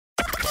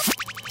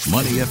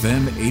Money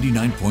FM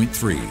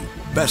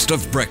 89.3. Best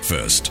of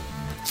breakfast.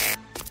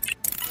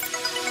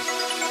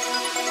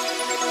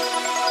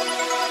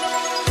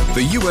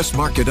 The U.S.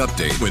 Market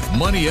Update with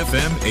Money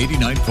FM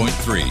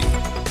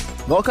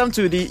 89.3. Welcome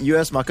to the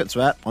U.S. Markets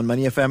Wrap on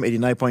Money FM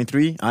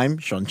 89.3. I'm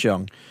Sean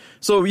Cheong.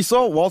 So we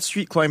saw Wall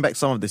Street clawing back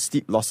some of the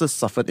steep losses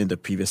suffered in the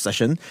previous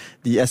session.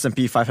 The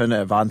S&P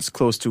 500 advanced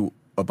close to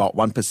about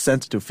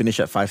 1% to finish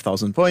at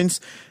 5,000 points.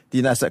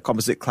 The Nasdaq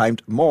Composite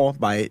climbed more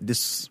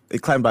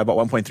it climbed by about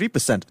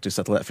 1.3% to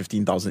settle at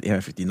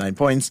 15,859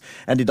 points.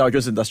 And the Dow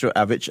Jones Industrial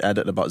Average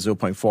added about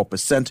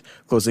 0.4%,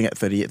 closing at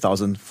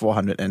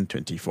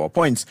 38,424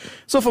 points.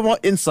 So for more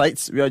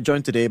insights, we are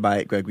joined today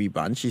by Gregory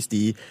Bunch. He's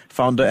the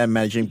founder and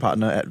managing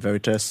partner at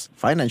Veritas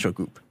Financial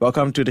Group.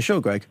 Welcome to the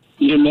show, Greg.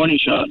 Good morning,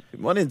 Sean.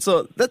 Good morning.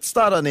 So let's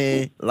start on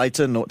a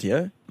lighter note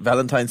here.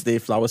 Valentine's Day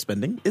flower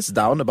spending is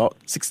down about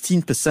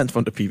 16%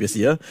 from the previous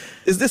year.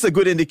 Is this a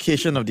good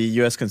indication of the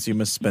U.S.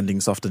 consumer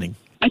spending softening?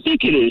 I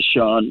think it is,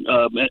 Sean.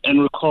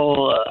 And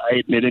recall,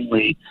 I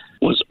admittingly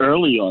was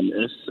early on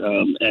this.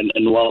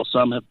 And while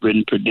some have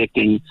been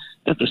predicting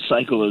that the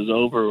cycle is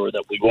over or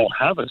that we won't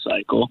have a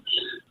cycle,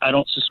 I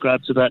don't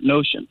subscribe to that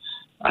notion.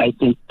 I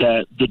think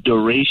that the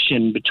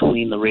duration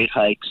between the rate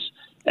hikes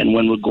and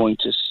when we're going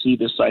to see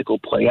the cycle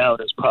play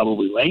out has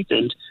probably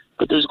lengthened,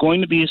 but there's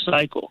going to be a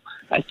cycle.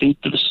 I think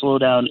that the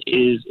slowdown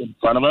is in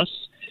front of us.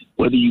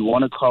 Whether you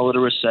want to call it a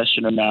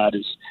recession or not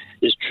is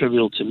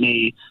trivial to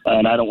me,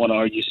 and I don't want to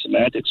argue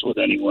semantics with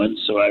anyone,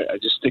 so I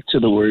just stick to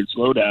the word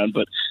slowdown.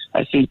 But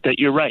I think that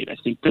you're right. I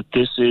think that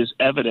this is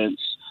evidence,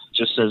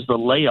 just as the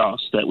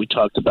layoffs that we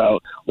talked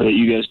about, or that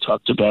you guys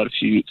talked about a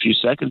few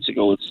seconds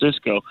ago with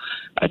Cisco.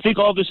 I think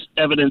all this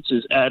evidence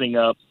is adding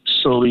up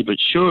slowly but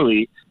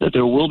surely that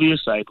there will be a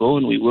cycle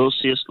and we will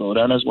see a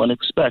slowdown as one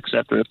expects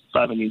after a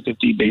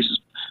 550 basis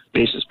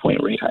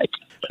point rate hike.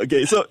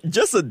 Okay, so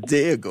just a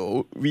day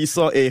ago, we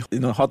saw a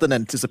hotter than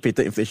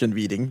anticipated inflation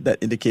reading that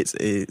indicates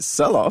a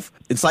sell-off,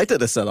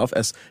 incited a sell-off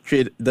as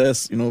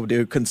traders,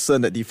 they're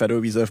concerned that the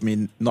Federal Reserve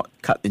may not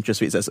cut interest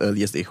rates as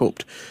early as they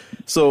hoped.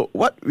 So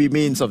what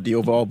remains of the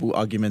overall bull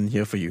argument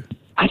here for you?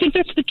 I think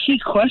that's the key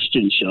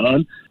question,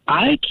 Sean.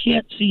 I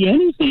can't see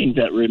anything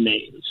that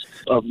remains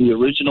of the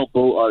original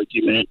bull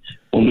argument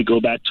when we go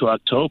back to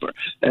October.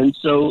 And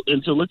so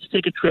let's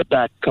take a trip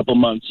back a couple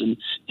months. And,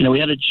 we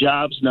had a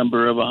jobs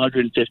number of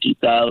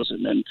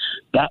 150,000. And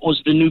that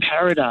was the new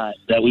paradigm,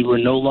 that we were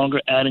no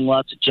longer adding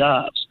lots of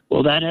jobs.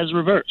 Well, that has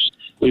reversed.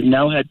 We've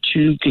now had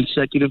 2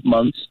 consecutive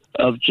months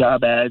of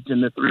job ads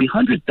in the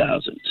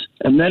 300,000s.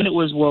 And then it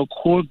was,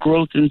 core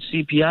growth in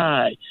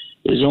CPI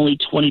is only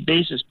 20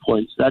 basis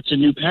points. That's a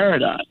new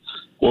paradigm.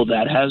 Well,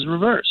 that has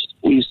reversed.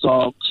 We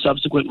saw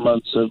subsequent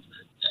months of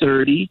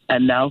 30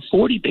 and now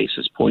 40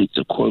 basis points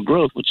of core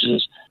growth, which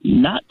has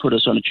not put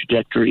us on a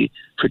trajectory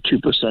for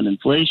 2%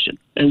 inflation.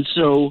 And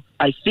so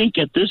I think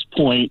at this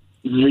point,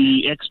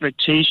 the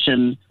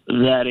expectation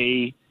that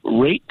a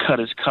rate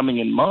cut is coming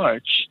in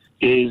March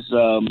is,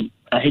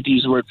 I hate to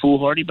use the word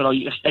foolhardy, but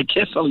I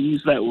guess I'll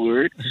use that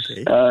word.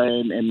 Okay.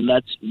 And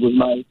that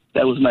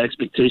was my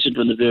expectation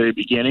from the very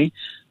beginning.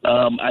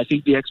 I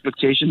think the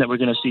expectation that we're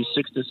going to see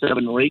 6 to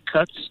 7 rate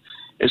cuts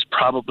is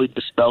probably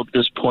dispelled at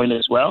this point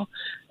as well.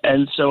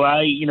 And so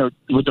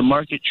with the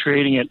market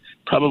trading at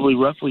probably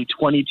roughly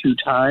 22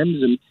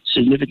 times and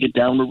significant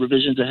downward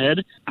revisions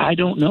ahead, I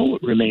don't know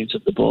what remains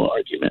of the bull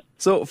argument.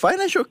 So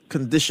financial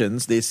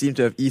conditions, they seem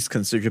to have eased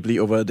considerably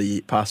over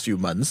the past few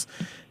months.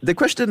 The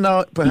question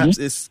now perhaps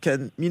is,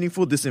 can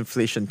meaningful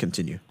disinflation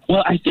continue?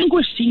 Well, I think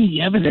we're seeing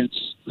the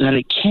evidence that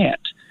it can't.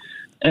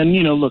 And,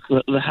 look,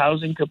 the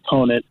housing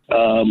component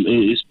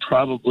is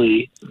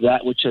probably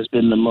that which has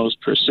been the most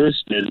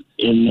persistent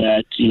in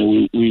that,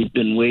 we've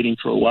been waiting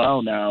for a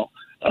while now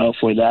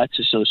for that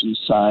to show some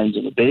signs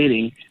of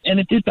abating.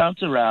 And it did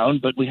bounce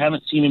around, but we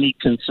haven't seen any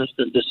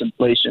consistent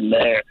disinflation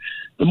there.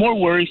 The more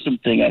worrisome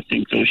thing, I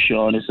think, though,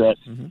 Sean, is that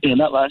in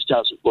that last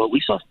jobs report,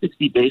 we saw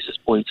 60 basis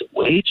points of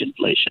wage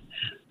inflation.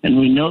 And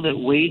we know that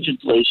wage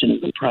inflation is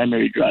the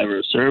primary driver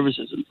of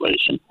services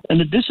inflation. And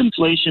the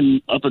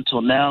disinflation up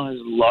until now has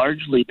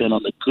largely been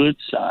on the goods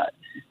side.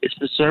 It's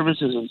the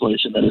services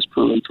inflation that has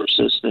proven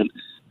persistent,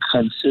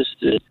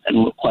 consistent,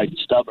 and quite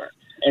stubborn.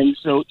 And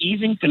so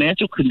easing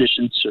financial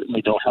conditions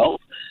certainly don't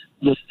help.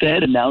 The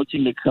Fed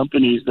announcing to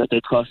companies that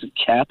their cost of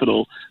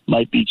capital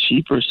might be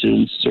cheaper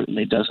soon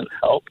certainly doesn't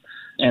help.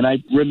 And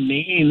I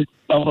remain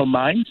of a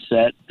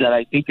mindset that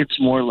I think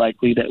it's more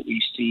likely that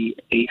we see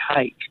a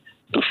hike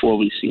before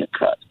we see a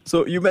cut.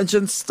 So you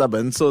mentioned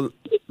stubborn. So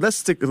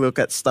let's take a look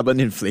at stubborn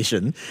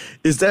inflation.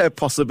 Is there a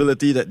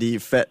possibility that the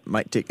Fed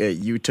might take a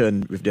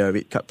U-turn with their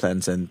rate cut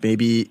plans and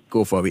maybe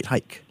go for a rate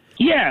hike?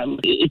 Yeah,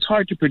 it's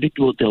hard to predict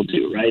what they'll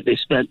do, right? They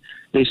spent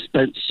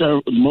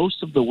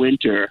most of the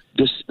winter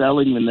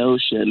dispelling the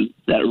notion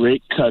that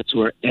rate cuts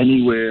were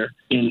anywhere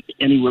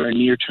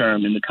near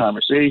term in the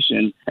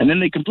conversation, and then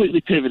they completely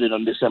pivoted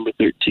on December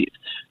 13th.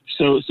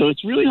 So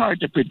it's really hard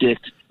to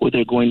predict what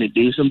they're going to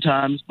do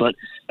sometimes. But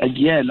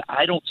again,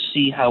 I don't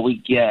see how we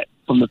get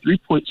from the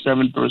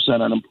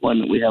 3.7%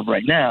 unemployment we have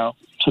right now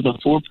to the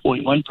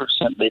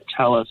 4.1% they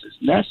tell us is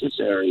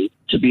necessary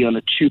to be on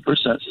a 2%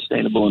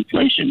 sustainable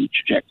inflation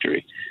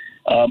trajectory.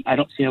 I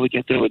don't see how we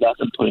get there without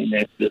them putting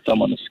their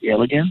thumb on the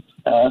scale again.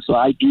 So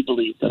I do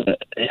believe that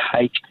a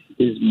hike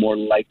is more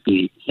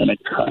likely than a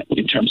cut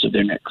in terms of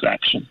their next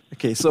action.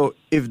 Okay, so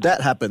if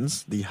that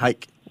happens, the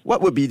hike,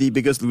 what would be the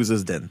biggest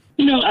losers then?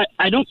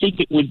 I don't think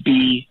it would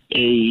be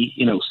a,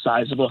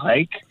 sizable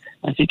hike.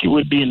 I think it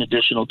would be an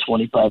additional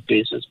 25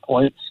 basis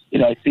points.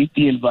 I think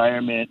the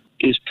environment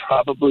is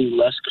probably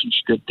less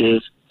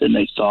constrictive than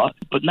they thought,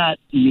 but not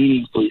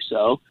meaningfully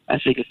so. I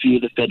think a few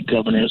of the Fed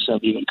governors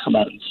have even come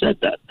out and said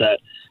that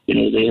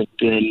they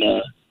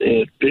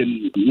have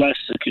been less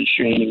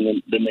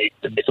constraining than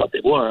they thought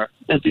they were.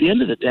 At the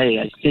end of the day,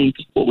 I think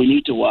what we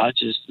need to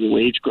watch is the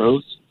wage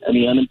growth, and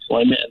the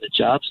unemployment and the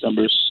jobs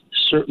numbers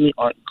certainly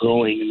aren't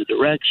going in the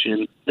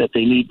direction that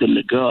they need them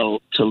to go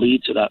to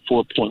lead to that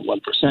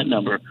 4.1%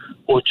 number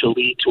or to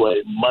lead to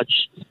a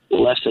much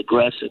less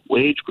aggressive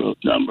wage growth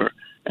number.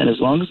 And as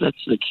long as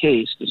that's the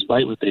case,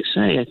 despite what they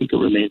say, I think it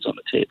remains on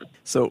the table.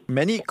 So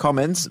many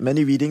comments,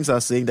 many readings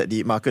are saying that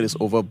the market is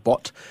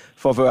overbought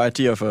for a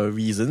variety of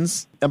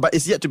reasons, but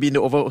it's yet to be in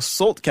the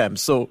oversold camp.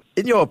 So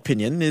in your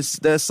opinion, is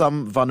there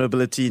some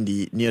vulnerability in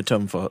the near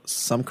term for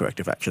some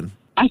corrective action?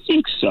 I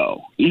think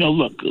so.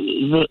 Look,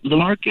 the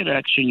market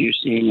action you're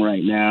seeing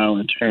right now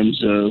in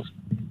terms of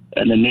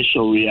an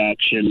initial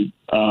reaction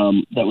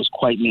that was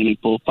quite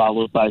meaningful,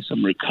 followed by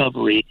some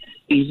recovery,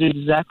 is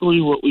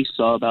exactly what we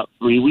saw about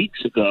 3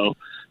 weeks ago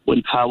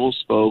when Powell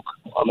spoke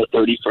on the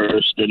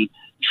 31st and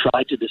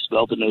tried to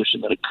dispel the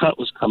notion that a cut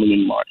was coming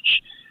in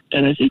March.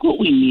 And I think what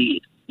we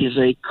need is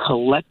a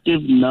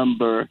collective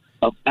number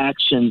of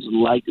actions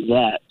like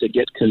that to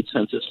get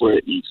consensus where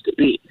it needs to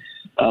be.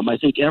 I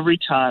think every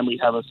time we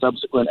have a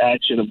subsequent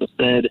action of the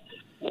Fed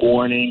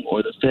warning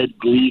or the Fed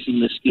greasing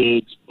the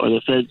skids or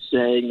the Fed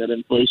saying that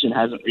inflation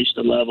hasn't reached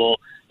a level,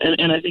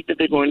 and I think that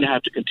they're going to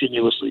have to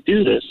continuously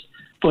do this,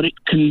 but it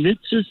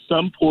convinces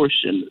some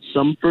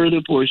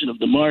further portion of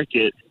the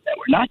market that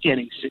we're not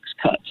getting 6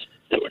 cuts,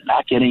 that we're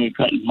not getting a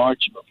cut in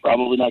March, but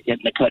probably not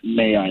getting a cut in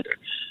May either.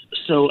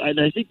 So and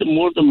I think the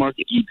more of the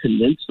market you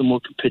convince, the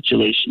more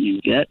capitulation you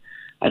get.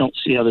 I don't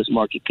see how this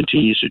market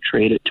continues to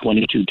trade at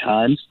 22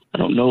 times. I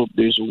don't know if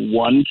there's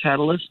one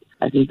catalyst.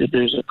 I think that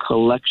there's a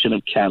collection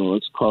of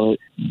catalysts, call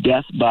it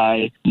death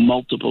by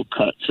multiple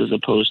cuts as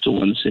opposed to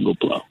one single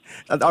blow.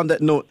 And on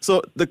that note,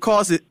 so the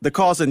cause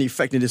and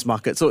effect in this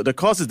market. So the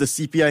cause is the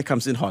CPI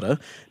comes in hotter.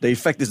 The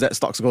effect is that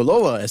stocks go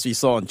lower, as we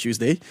saw on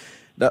Tuesday.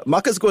 The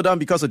markets go down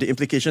because of the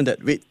implication that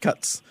rate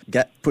cuts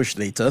get pushed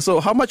later.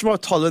 So how much more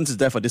tolerance is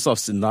there for this sort of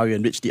scenario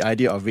in which the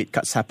idea of rate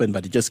cuts happen,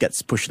 but it just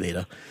gets pushed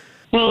later?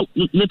 Well,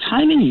 the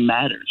timing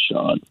matters,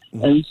 Sean.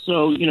 And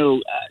so,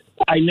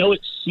 I know it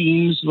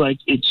seems like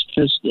it's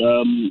just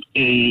a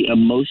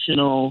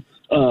emotional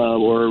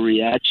or a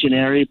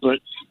reactionary, but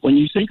when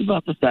you think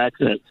about the fact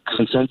that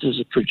consensus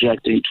is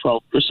projecting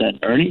 12%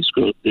 earnings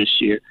growth this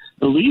year,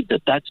 believe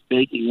that that's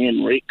baking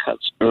in rate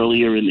cuts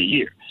earlier in the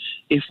year.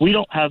 If we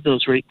don't have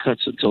those rate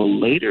cuts until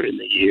later in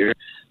the year,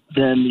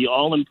 then the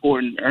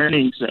all-important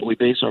earnings that we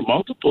base our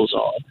multiples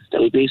on,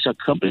 that we base our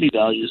company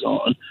values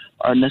on,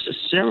 are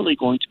necessarily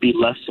going to be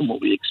less than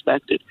what we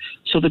expected.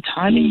 So the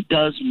timing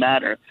does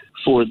matter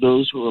for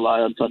those who rely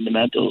on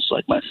fundamentals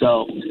like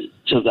myself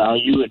to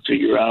value and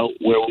figure out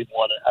where we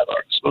want to have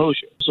our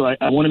exposure. So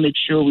I want to make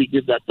sure we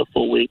give that the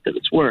full weight that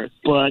it's worth.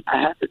 But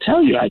I have to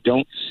tell you, I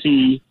don't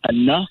see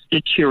enough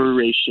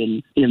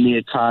deterioration in the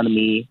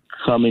economy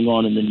coming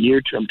on in the near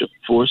term to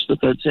force the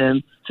Fed's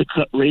hand to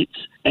cut rates,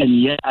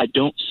 and yet I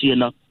don't see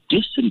enough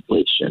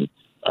disinflation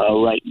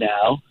right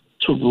now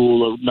to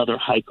rule another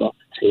hike off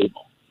the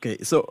table. Okay,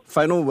 so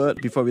final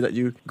word before we let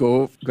you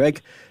go,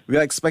 Greg. We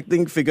are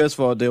expecting figures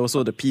for the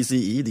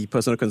PCE, the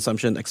personal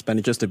consumption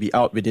expenditures, to be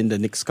out within the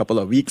next couple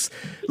of weeks.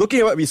 Looking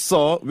at what we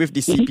saw with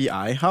the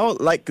CPI, how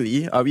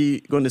likely are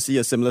we going to see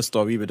a similar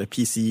story with the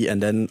PCE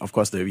and then, of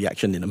course, the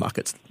reaction in the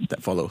markets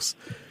that follows?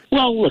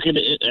 Well, look,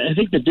 I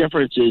think the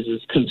difference is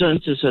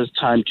consensus has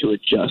time to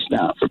adjust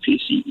now for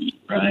PCE,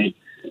 right?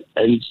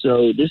 And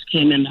so this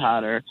came in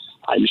hotter.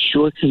 I'm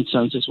sure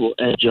consensus will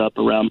edge up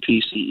around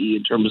PCE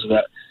in terms of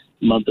that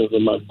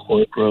month-over-month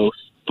core growth.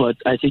 But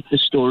I think the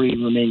story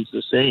remains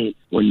the same.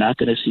 We're not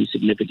going to see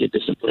significant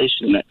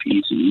disinflation when that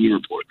PCE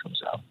report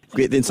comes out.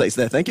 Great insights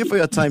there. Thank you for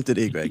your time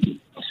today, Greg.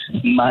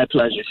 My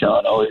pleasure,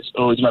 Sean. Always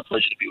my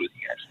pleasure to be with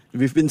you guys.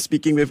 We've been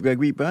speaking with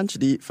Gregory Branch,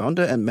 the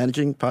founder and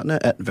managing partner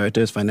at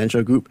Veritas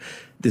Financial Group.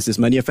 This is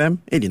Money FM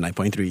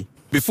 89.3.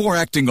 Before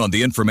acting on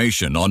the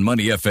information on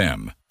Money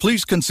FM,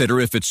 please consider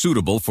if it's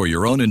suitable for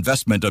your own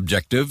investment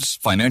objectives,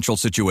 financial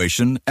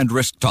situation, and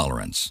risk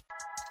tolerance.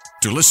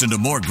 To listen to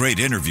more great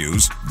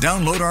interviews,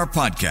 download our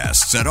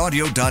podcasts at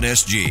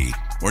audio.sg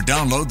or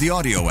download the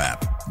audio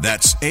app.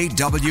 That's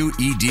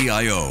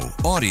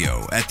AWEDIO,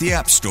 audio at the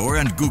App Store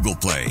and Google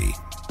Play.